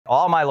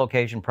All my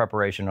location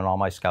preparation and all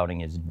my scouting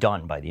is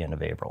done by the end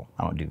of April.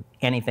 I don't do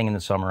anything in the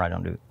summer. I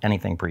don't do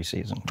anything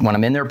preseason. When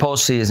I'm in there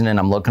postseason and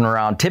I'm looking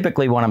around,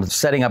 typically when I'm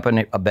setting up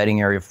a bedding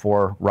area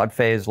for rut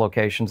phase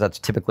locations, that's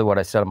typically what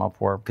I set them up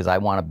for, because I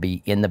want to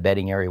be in the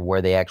bedding area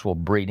where the actual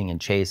breeding and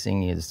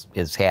chasing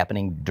is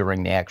happening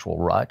during the actual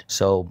rut.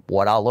 So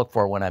what I'll look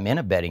for when I'm in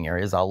a bedding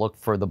area is I'll look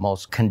for the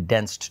most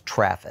condensed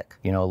traffic.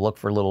 You know, look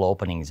for little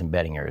openings in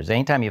bedding areas.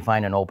 Anytime you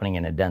find an opening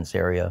in a dense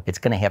area, it's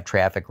going to have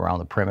traffic around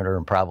the perimeter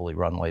and probably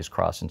runways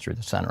crossing through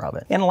the center of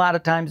it. And a lot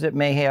of times it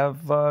may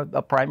have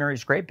a primary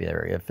scrape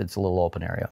area if it's a little open area.